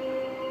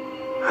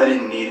 I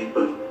didn't need it,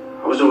 but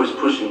I was always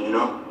pushing, you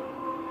know?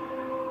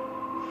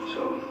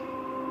 So,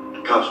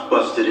 the cops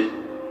busted it,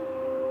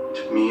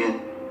 took me in,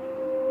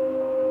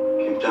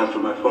 came down for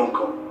my phone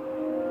call.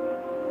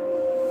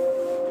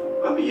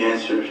 Papi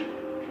answered.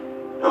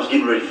 I was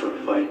getting ready for a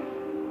fight.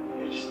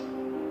 Just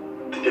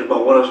thinking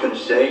about what I was gonna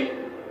say.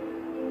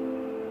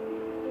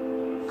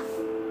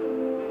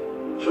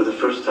 For the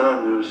first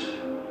time, there was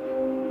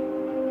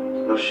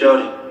no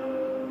shouting,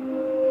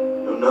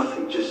 no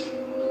nothing, just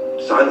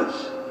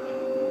silence.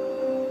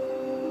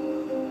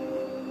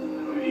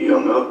 He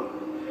hung up,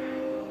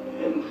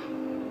 and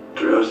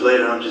 3 hours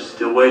later, I'm just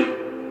still waiting.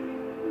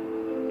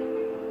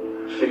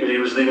 I figured he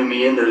was leaving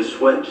me in there to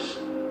sweat,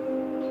 just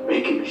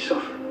making me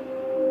suffer.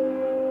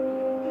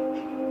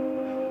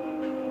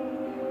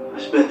 I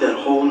spent that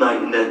whole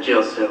night in that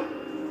jail cell,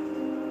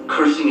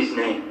 cursing his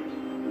name,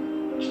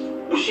 just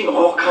wishing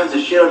all kinds of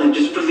shit on him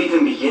just for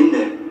leaving me in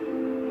there.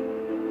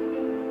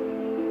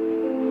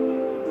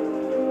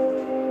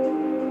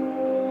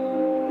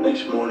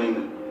 Next morning,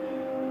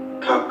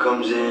 the cop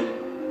comes in,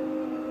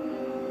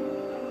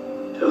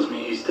 tells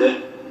me he's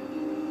dead.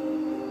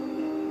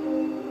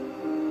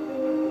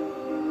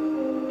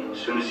 As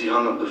soon as he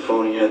hung up the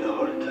phone, he had the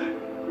heart attack.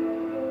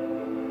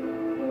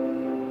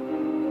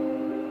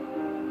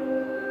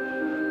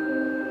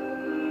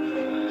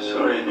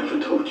 Sorry I never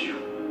told you.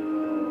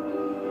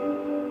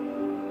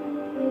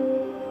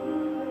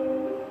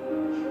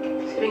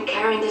 Has he been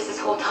carrying this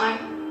whole time?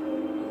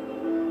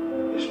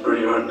 It's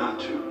pretty hard not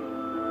to.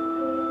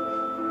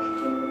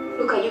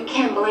 Luca, you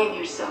can't blame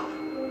yourself.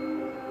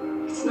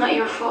 It's not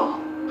your fault.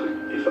 But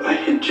if I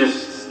had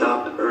just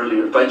stopped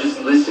earlier, if I just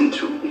listened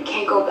to him. You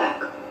can't go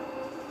back.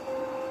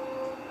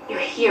 You're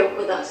here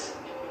with us.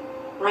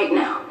 Right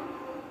now.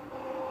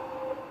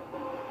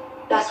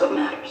 That's what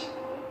matters.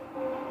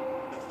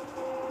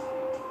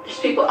 There's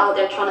people out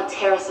there trying to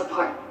tear us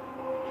apart.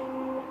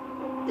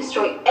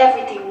 Destroy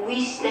everything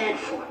we stand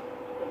for.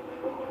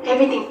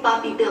 Everything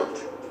Papi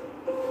built.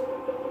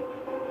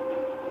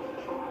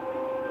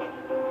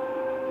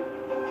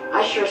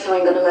 I sure so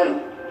ain't gonna let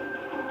him.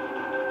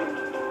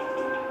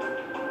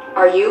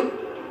 Are you?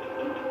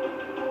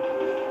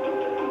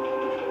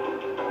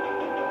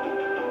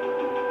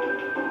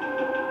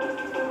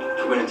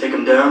 If we're gonna take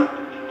him down,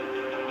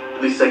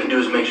 the least I can do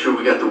is make sure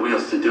we got the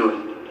wheels to do it.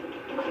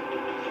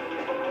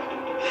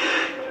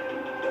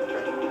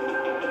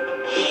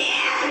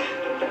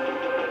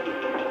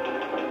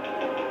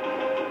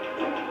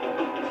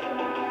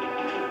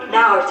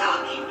 Now we're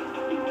talking.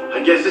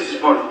 I guess this is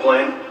part of the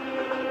plan.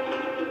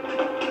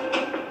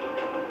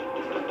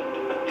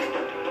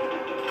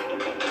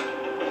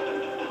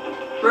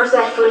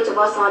 Mercer had footage of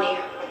us on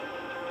here.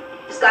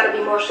 There's gotta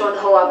be more showing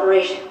the whole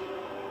operation.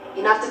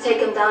 Enough to take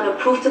him down and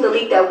prove to the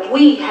league that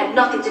we had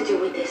nothing to do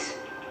with this.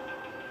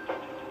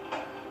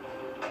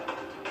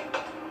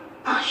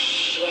 Oh,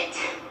 shit.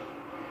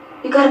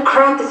 We gotta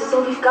crack this, it's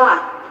all we've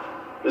got.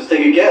 Let's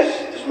take a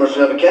guess. Does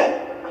Mercer have a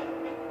cat?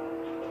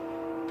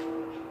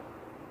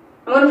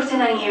 I'm gonna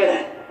pretend I didn't hear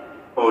that.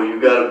 Oh,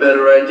 you got a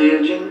better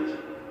idea, James?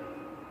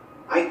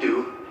 I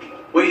do.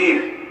 Wait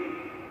here.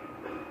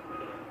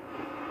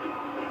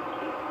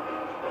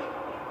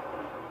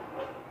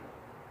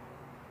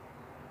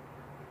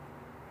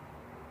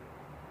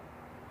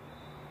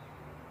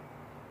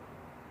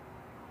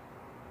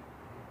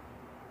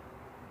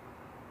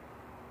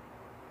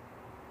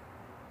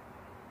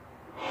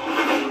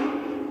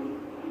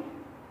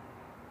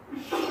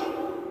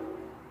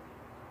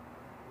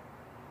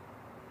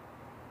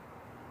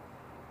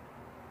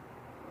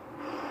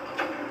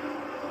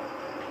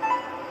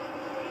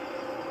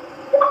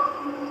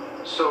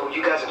 So,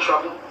 you guys in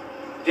trouble?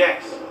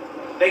 Dex,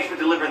 thanks for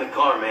delivering the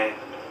car, man.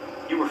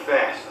 You were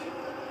fast.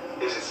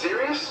 Is it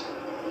serious?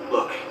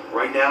 Look,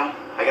 right now,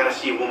 I gotta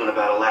see a woman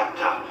about a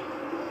laptop.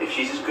 If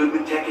she's as good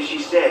with tech as she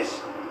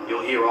says,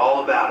 you'll hear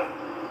all about it.